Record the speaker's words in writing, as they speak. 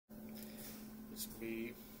It's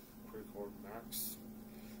me, credit card Max.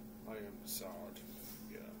 I am sad.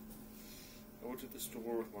 Yeah. I went to the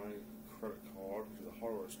store with my credit card, to the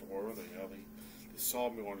hardware store. They saw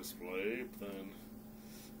me on display, but then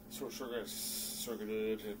sort of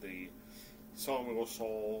circuited, and they saw me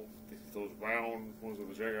saw those round ones with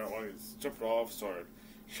the jacket lights, jumped off, started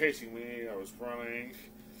chasing me. I was running,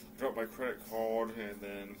 dropped my credit card, and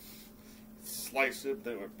then sliced it,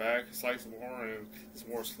 then went back, sliced more, and some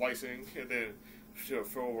more slicing, and then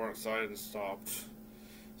fell over on its side and stopped.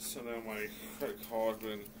 So now my credit card's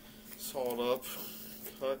been sawed up,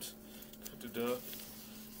 cut to death.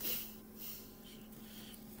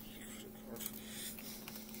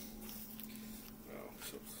 Oh,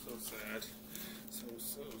 so sad. So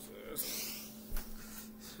sad.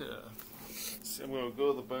 Yeah. So I'm gonna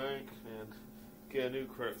go to the bank and get a new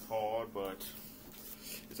credit card, but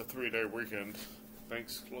it's a 3-day weekend.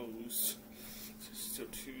 Bank's closed. It's still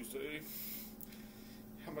Tuesday.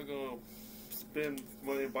 How am I gonna spend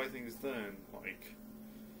money and buy things then? Like,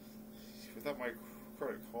 without my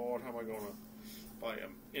credit card, how am I gonna buy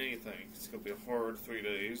anything? It's gonna be a hard 3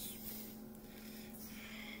 days.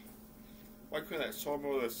 Why couldn't that solve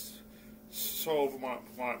my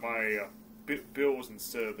bills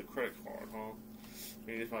instead of the credit card, huh?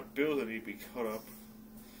 I mean, it's my bills that need to be cut up.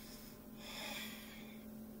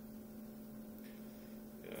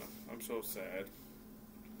 Yeah, I'm so sad.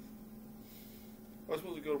 I was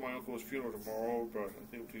supposed to go to my uncle's funeral tomorrow, but I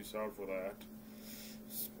think I'm too sad for that.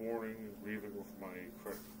 This morning, I'm leaving with my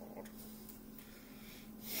credit card.